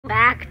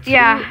Back to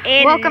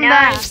welcome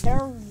back.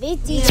 another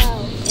video.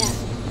 Yeah.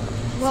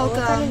 Welcome.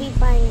 So we're gonna be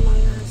playing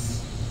Among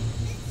Us.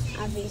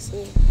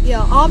 Obviously.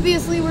 Yeah,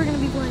 obviously we're gonna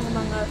be playing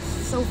Among Us.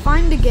 So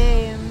find a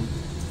game.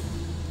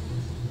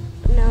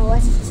 No,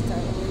 let's just start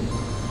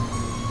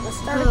one. Let's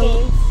start a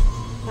game.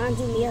 Want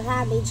to do Mirror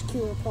Hab HQ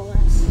or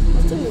Polaris?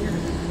 Let's do Mirror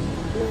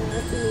Hab. No,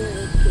 let's do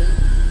Mirror HQ.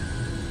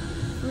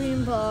 3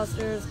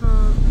 imposters,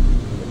 huh?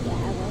 Yeah,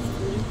 I love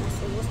 3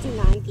 imposters. Let's do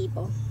 9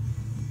 people.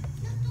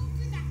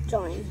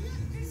 Join.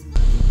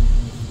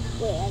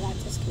 Wait, I got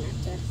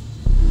disconnected.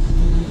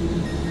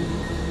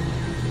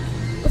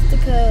 What's the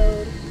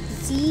code?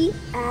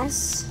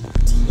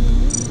 ZST.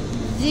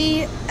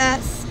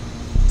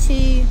 ZST.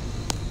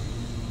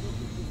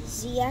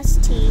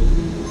 ZST.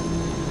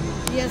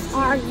 Yes.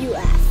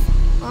 RUF.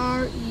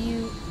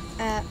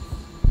 RUF.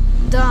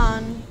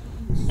 Done.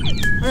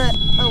 Alright.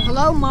 Oh,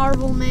 hello,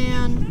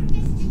 Marvelman.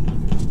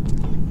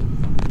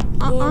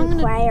 I'm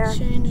gonna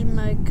change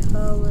my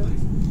color.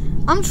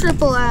 I'm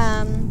triple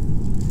M.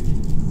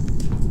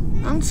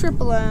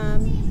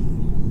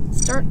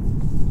 Start.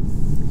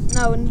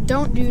 No,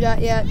 don't do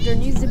that yet. There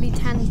needs to be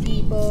 10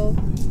 people.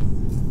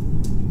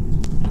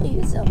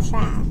 Use the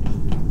chat.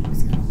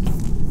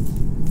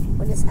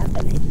 What is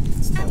happening?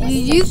 You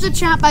use the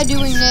chat by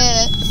doing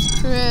this.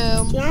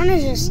 True. Do you want to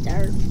just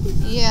start?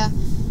 Yeah.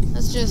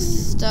 Let's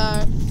just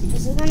start.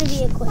 This is going to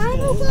be a quick game. Mine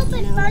will go a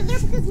bit further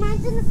because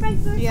mine's in the front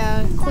first.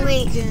 Yeah.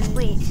 Quick game.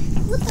 Wait.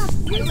 Look up.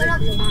 Look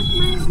up.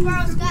 Mine's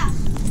Squirrel's got.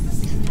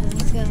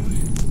 Let's go.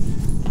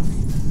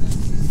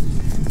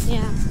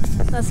 Yeah.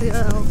 Let's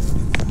go.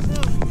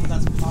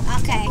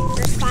 Okay.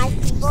 There's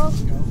 5 people.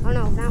 Oh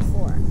no, not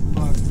 4.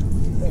 But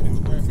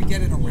if we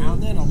get it around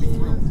then, I'll be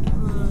thrilled.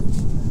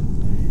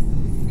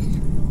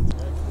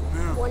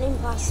 One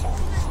imposter.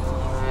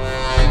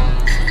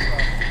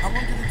 How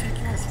long did it take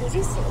you? Did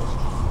you see?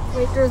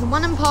 Wait, there's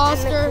one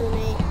imposter. I'm the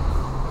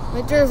crewmate.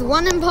 Wait, there's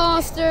one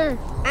imposter.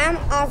 I'm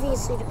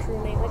obviously the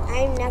crewmate. Like,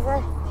 I'm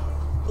never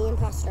the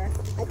imposter.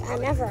 Like, I'm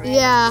never.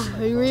 Yeah,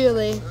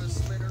 really.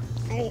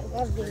 I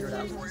love being the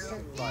imposter.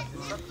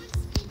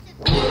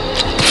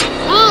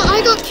 Oh,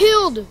 I got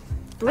killed.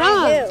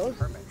 Bruh.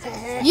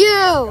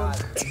 You.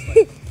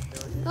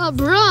 Oh,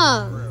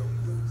 bruh.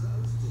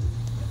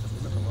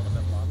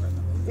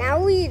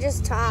 Now we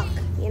just talk,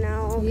 you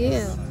know?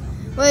 Yeah.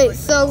 Wait,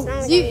 so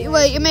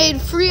you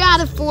made 3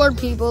 out of 4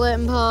 people the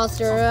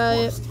imposter,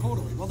 right?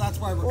 Totally. Well, that's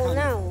why we're Well,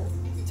 kind no.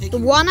 of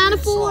taking 1 out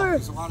of 4?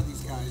 Because a lot of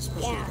these guys,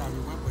 especially the guy we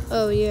went with,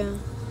 Oh yeah.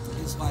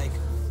 is like,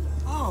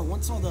 oh,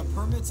 once all the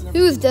permits and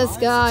everything. Who's this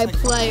lies, guy it's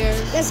like, player?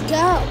 Let's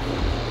go.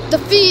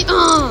 Defeat.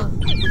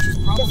 Which is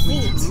probably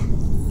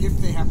true if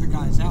they have the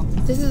guys out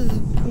there.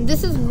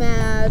 This is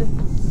mad.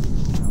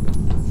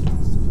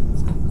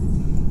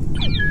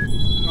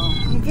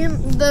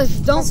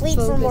 Don't Let's wait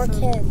for more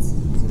kids.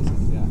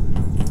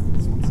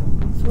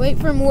 Wait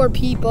for more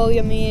people,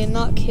 you mean,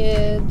 not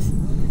kids.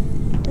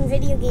 In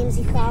video games,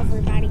 you call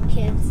everybody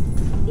kids,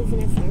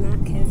 even if they're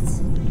not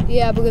kids.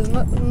 Yeah, because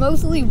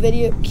mostly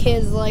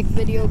kids like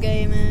video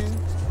gaming.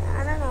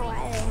 I don't know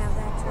why they have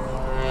that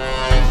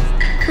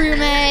term.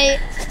 Crewmate.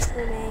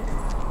 Crewmate.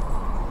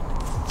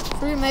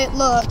 Crewmate,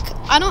 look.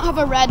 I don't have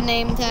a red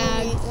name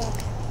tag. Crewmate, look.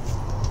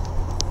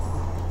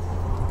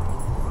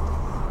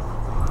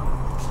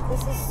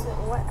 This is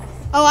what?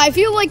 Oh, I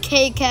feel like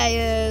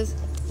KK is.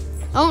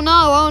 Oh no,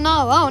 oh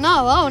no, oh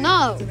no, oh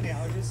no.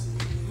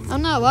 Oh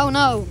no, oh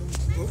no.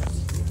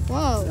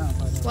 Whoa.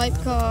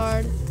 Swipe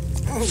card.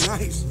 Oh,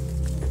 nice.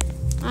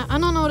 I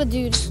don't know what to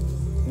do.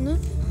 No.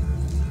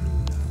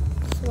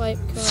 Swipe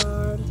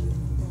card.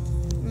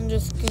 I'm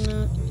just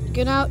gonna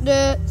get out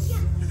this.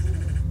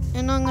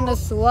 And I'm gonna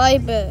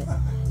swipe it.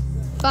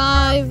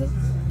 5.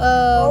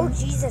 Oh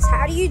Jesus!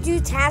 How do you do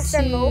tasks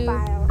on 2,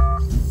 mobile?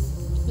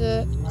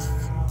 6,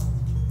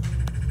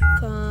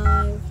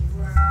 5.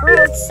 Bro,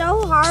 it's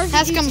so hard to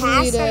Task do tasks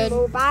completed. on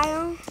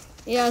mobile.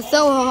 Yeah,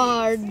 so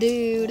hard,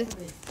 dude.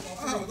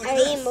 I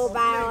hate mobile.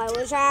 I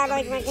wish I had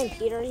like my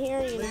computer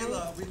here, you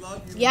know.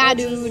 Yeah,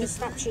 Jesus, dude.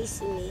 stop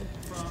chasing me.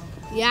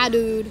 Yeah,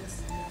 dude.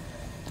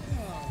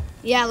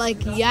 Yeah,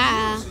 like,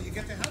 yeah.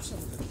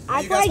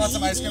 I play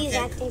GDs,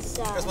 I think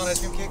so. ice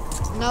cream cake?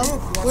 No,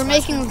 we're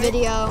making a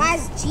video.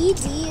 Guys,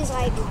 GD is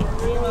like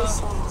really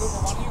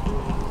soft.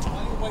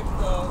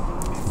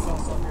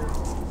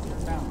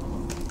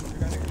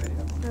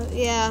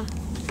 Yeah.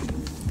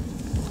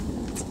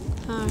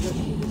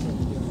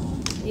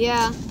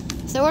 Yeah.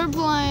 So we're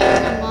playing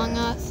Among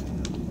Us.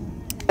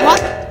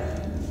 What?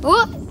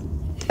 What?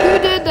 Who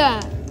did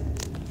that?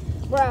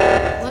 Bro,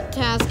 What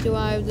task do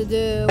I have to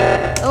do?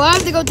 Oh, I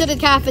have to go to the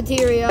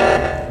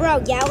cafeteria. bro,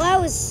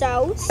 yellow is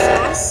so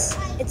sus.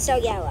 It's so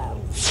yellow.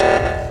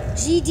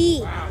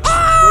 GD.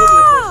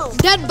 Oh!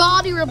 Dead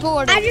body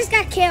reported. I just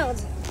got killed.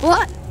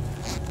 What?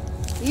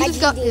 You At just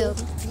got GD. killed.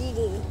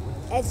 GD.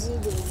 It's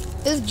GD.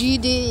 It's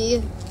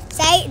GD.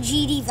 Say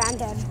GD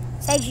vented.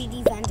 Say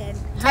GD vented.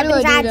 How do I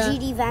do that?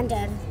 GD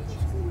vented.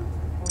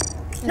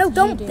 No,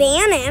 don't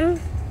ban him.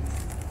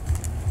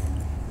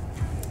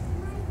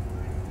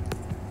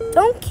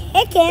 Don't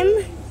kick him.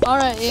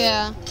 Alright,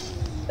 yeah.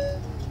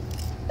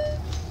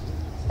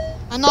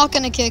 I'm not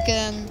gonna kick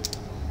in.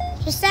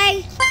 Just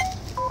say,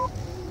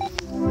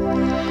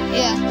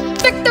 Yeah.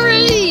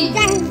 Victory!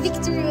 guys,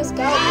 victory was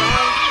go.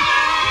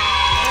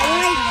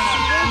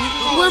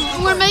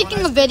 We're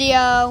making a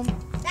video.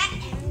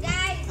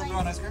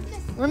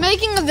 We're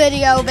making a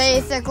video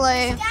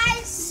basically.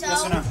 Yes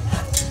or no?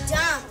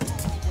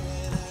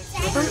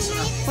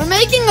 We're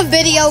making a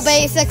video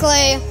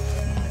basically.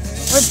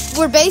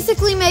 We're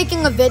basically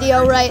making a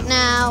video right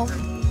now.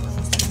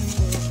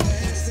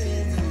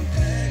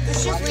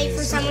 Let's just wait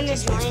for someone to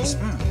join.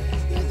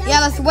 Yeah,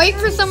 let's wait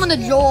for someone to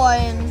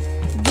join.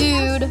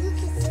 Dude,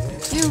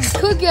 you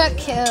could get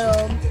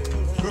killed.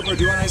 Cooper,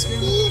 do you want ice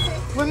cream?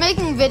 We're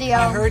making video.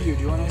 I heard you.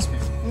 Do you want ice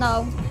cream?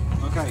 No.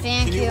 Okay.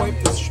 Thank Can you you. wipe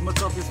the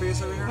schmutz off your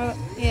face over here?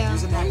 Yeah.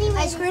 Use a napkin.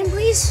 Ice cream,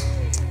 please.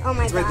 Oh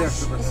my It's gosh. right there,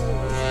 Cooper.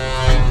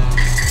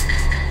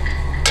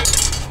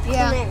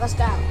 Yeah. Alright, let's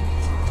go.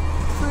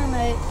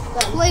 Crewmate.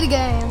 Play the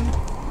game.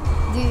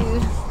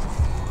 Dude.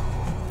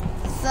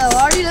 So,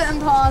 are you the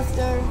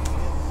imposter?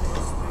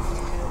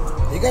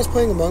 Are you guys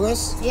playing Among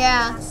Us?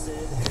 Yeah.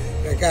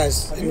 Yeah,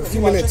 guys, in a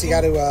few minutes you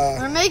gotta,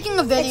 We're making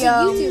a It's a video.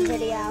 YouTube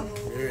video.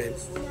 alright.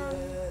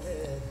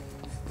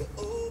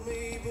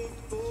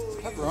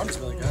 Pepperoni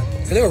smell good.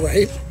 I know,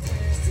 right?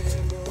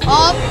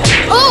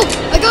 Oh,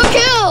 I got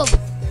killed.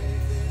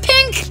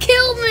 Pink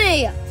killed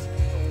me.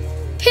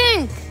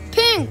 Pink.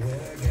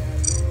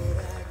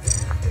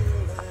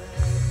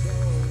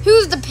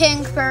 Who's the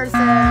pink person?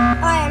 Oh,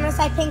 I'm gonna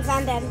say pink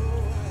vended.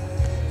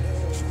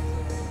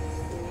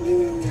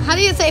 How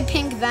do you say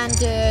pink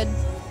vented?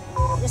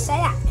 Just say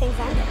that, pink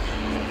vended.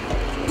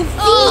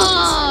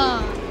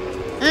 Oh,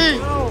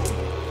 Oh.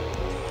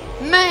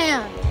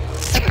 man.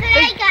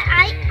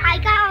 I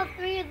got all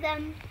three of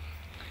them.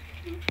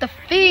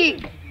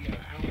 Defeat.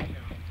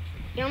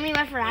 You only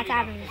wait for that to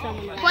happen. So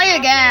many Play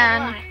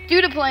again.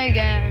 Do the play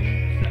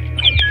again.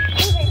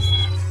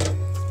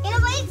 Get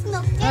away,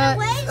 Snook. Get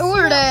away.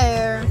 Over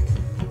there.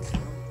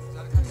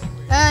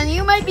 And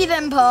you might be the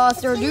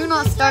imposter. Do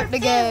not start the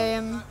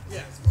game.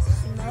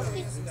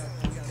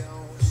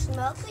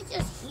 Smoke is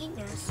just eating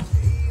us.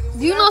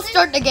 Do not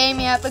start the game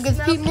yet because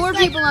more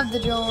people have to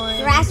join.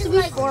 There has to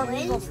be 4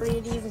 people for you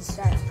to even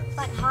start.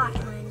 But hot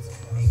ones.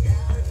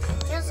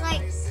 Just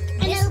like.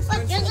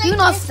 Just Do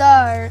not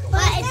start.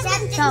 But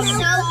except it's Come. so.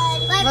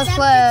 But Let's except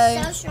play.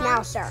 it's so strong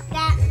Now start.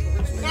 that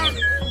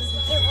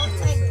it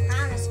looks like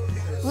brown as.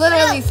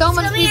 Literally, so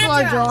many It's coming people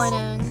are after us.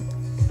 joining.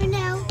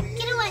 No,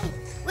 get away.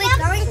 Wait,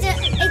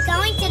 it's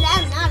going to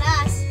them, not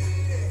us.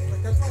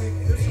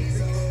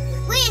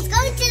 Wait, it's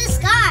going to the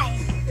sky.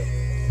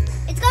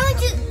 It's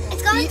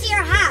going to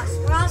your house.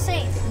 We're all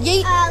safe.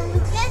 Yeet.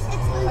 Lucas,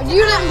 it's going Are to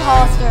you the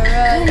imposter,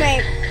 right?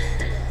 Crewmate.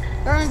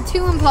 There are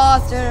 2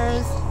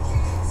 imposters.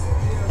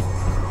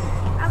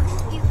 I'll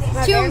give you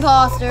this. 2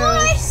 imposters.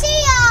 Four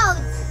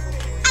shields.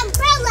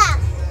 Umbrella.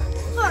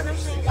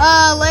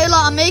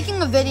 Layla, I'm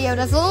making a video.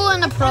 That's a little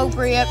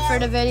inappropriate for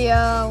the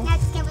video.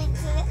 Next, can we do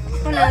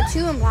it? Oh no,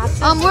 2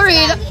 imposters. I'm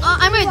worried.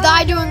 I might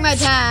die doing my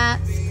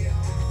task.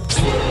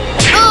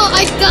 Oh,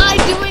 I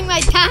died doing my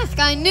task.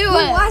 I knew Who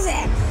it. was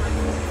it?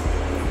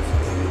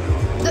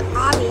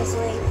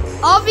 Obviously.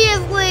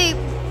 Obviously,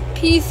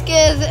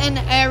 Peacekiz and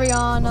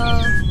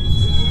Ariana.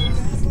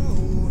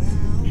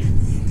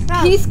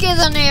 Peacekiz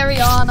and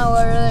Ariana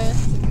were there.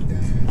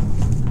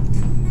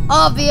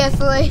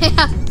 Obviously.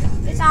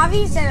 It's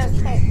obvious that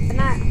it's pink, but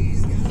not.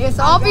 It's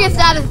obvious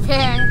that it's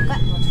pink.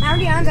 But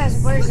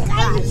Ariana's words of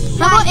flash.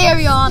 How about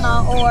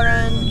Ariana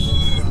orange?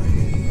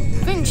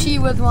 I think she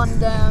was one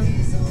down.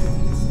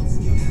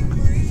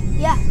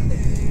 Yeah.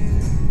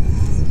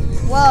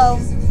 Whoa.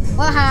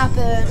 What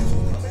happened?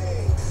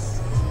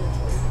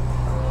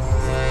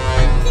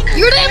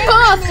 You're the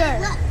imposter!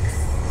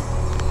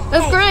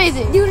 That's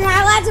crazy. You're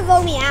not allowed to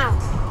vote me out.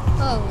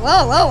 Oh,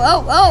 whoa.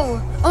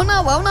 Oh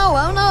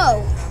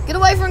no. Get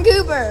away from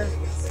Cooper.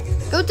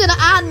 Go to the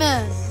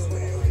admin.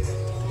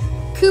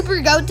 Cooper,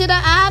 go to the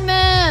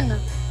admin.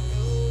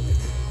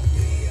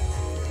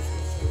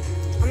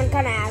 I'm gonna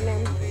kind of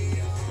admin.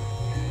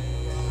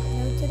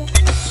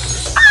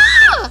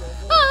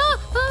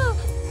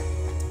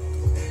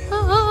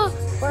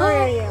 Where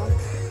are you?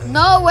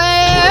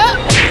 Nowhere.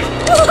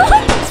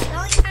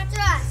 Don't touch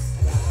us.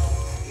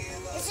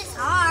 This is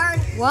hard.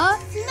 What?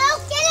 No,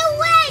 get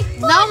away.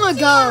 Now I'm a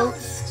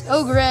ghost. Oh, I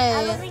don't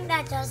great. think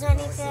that does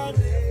anything.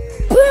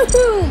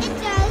 Boom.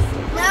 It does.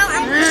 No,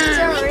 I'm It's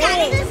sure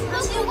already.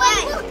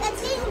 Look,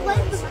 that's even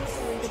worse.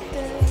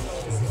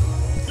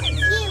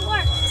 See, it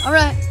works. All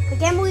right. I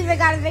can't believe I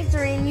got a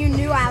victory and you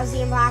knew I was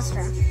the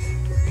imposter.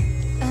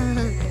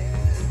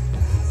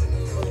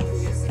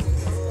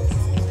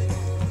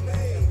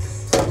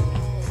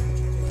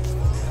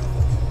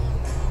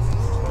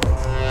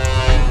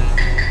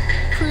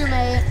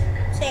 Crewmate.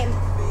 Same.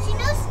 She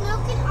knows Snow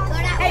can go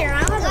that Hey, way. you're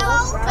not Go, a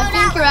ghost, go bro. I think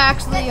that you're way.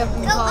 actually a Go up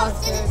to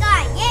imposter. the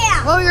side.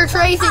 Yeah. Well, you're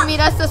tracing me.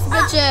 That's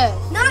suspicious.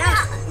 No.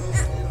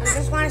 I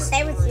just want to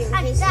stay with you in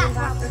case the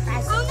imposter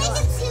tries to I'll make kill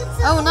it us. suit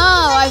Oh no,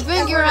 I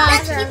think you're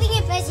That's actually. keeping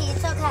it busy.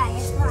 It's okay.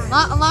 It's fine.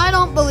 I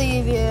don't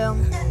believe you.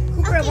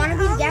 Cooper, I want to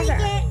be together.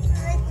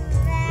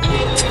 I'll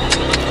make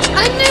it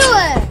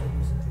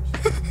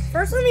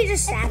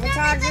just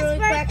sabotage really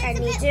quick? I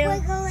need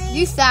to.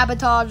 You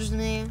sabotaged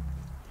me.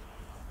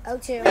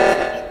 O2.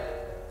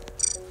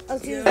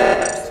 O2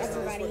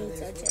 everybody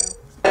needs O2.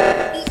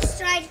 He just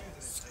tried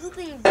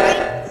scooping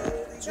right,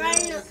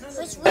 trying to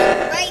push with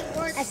right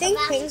words. I think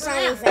about Pink's to on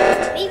come out.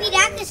 effect. Maybe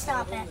that could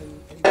stop it.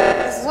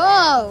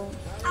 Whoa!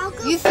 I'll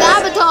go You fix it.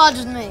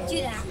 sabotaged me.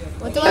 Do that.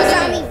 What do Pink's I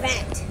on do?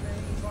 event.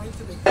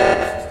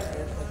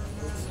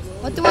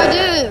 What do I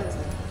do?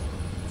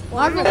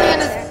 Marvelman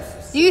is.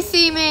 Do you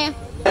see me?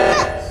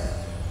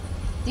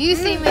 Do you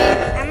see me?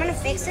 I'm gonna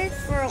fix it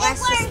for less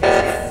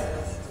suspicious.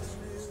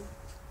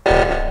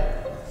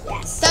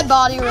 Yes. Dead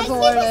body I see the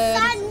reported.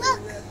 sun. Look.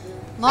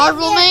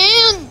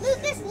 Marvelman!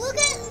 Lucas, look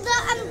at the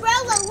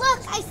umbrella. Look,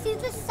 I see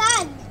the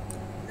sun.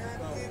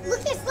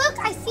 Lucas, look,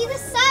 I see the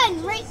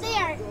sun right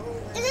there.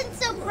 Isn't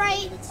so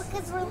bright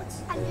because we're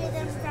under the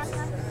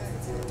umbrella.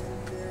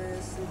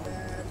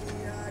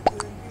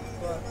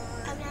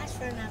 I'm not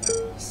sure another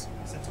piece.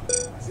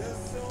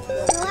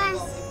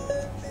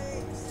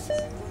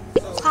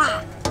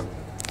 Ha!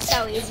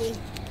 So easy.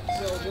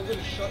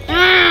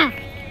 Ah!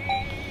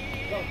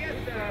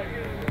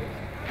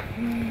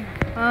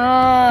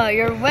 Oh,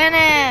 you're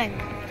winning!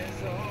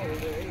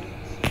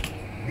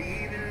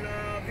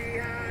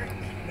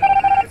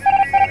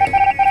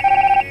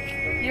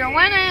 You're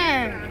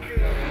winning!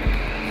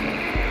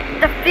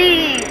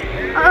 Defeat!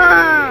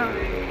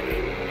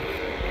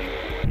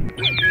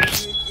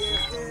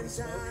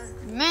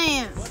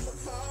 Man!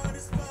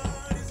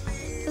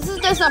 This is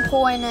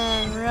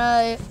disappointing,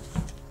 right?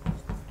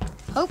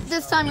 Hope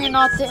this time you're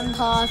not the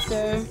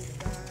imposter.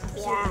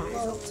 Yeah, I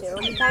hope to.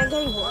 I'm kind of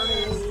getting bored of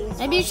these.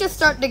 Maybe you should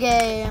start the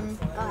game.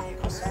 Alright,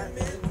 I'll start.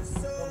 There's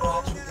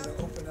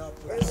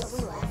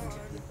someone left.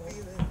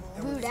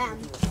 Who them?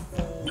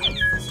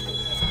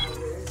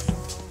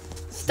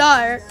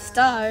 Start.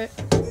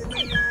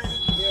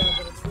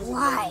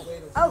 Why?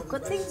 Oh,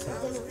 good thing for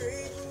dinner.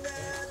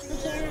 We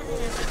can't have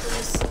another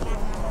piece.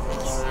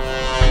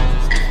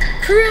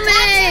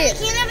 Crewmate!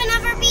 We can't have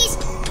another piece.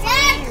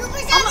 Dad,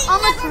 Cooper's having I'm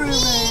a another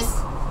piece.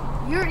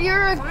 crewmate.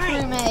 You're a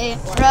crewmate,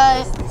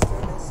 right?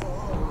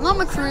 I'm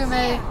a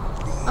crewmate.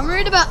 I'm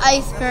worried about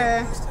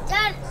Iceberg.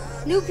 Dad,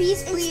 New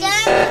piece, please.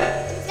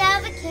 instead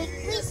of a cake,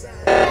 please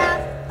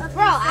have a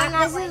Bro, piece this is on a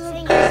that crazy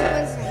finger.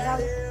 coincidence.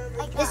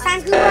 Like This that.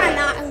 time, Cooper, I'm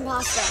not an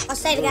imposter. Let's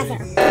stay together.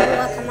 Cooper, look, I'm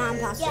not an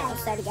imposter. Yeah.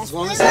 Let's stay together. As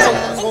long as Look, it's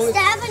okay,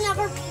 instead of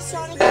another piece, you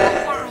only get like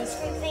that ice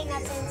cream thing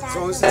that's inside. as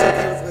long as it's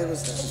okay with Layla's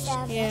stuff. Instead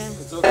of- Yeah.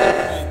 It's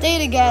okay. Stay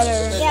together.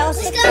 Yeah, let's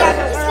stay Let's go.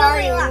 together. Let's Where go, are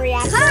you in Layla.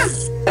 reactor? Come.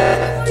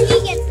 Before he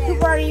gets there.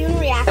 Cooper, are you in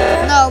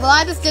reactor? No, but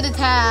I just did a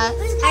task.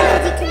 I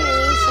have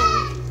decontamination.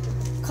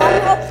 Come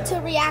up to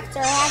reactor.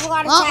 I have a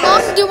lot of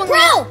tasks. I'm doing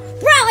Bro,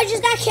 I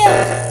just got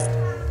killed.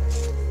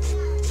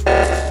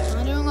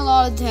 I'm doing a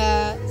lot of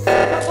tasks.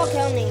 Purple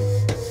killed me.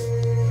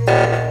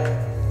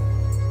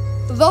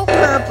 Vote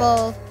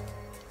purple.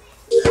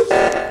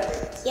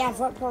 Yeah,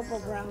 vote purple,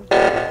 bro.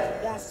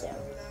 You have to.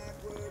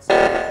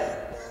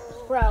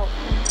 Bro,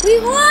 we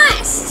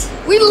lost.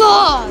 We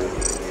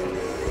lost.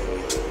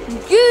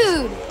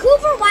 Dude,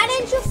 Cooper, why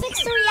didn't you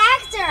fix the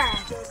reactor?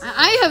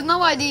 I have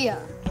no idea.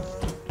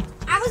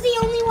 I was the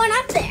only one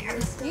up there.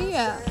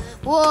 Yeah.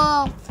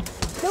 Well,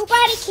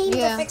 Nobody came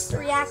Yeah. to fix the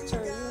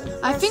reactor.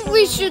 I think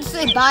we should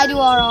say bye to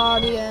our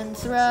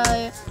audience,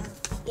 right?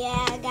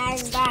 Yeah,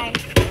 guys, bye.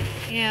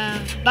 Yeah.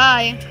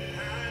 Bye.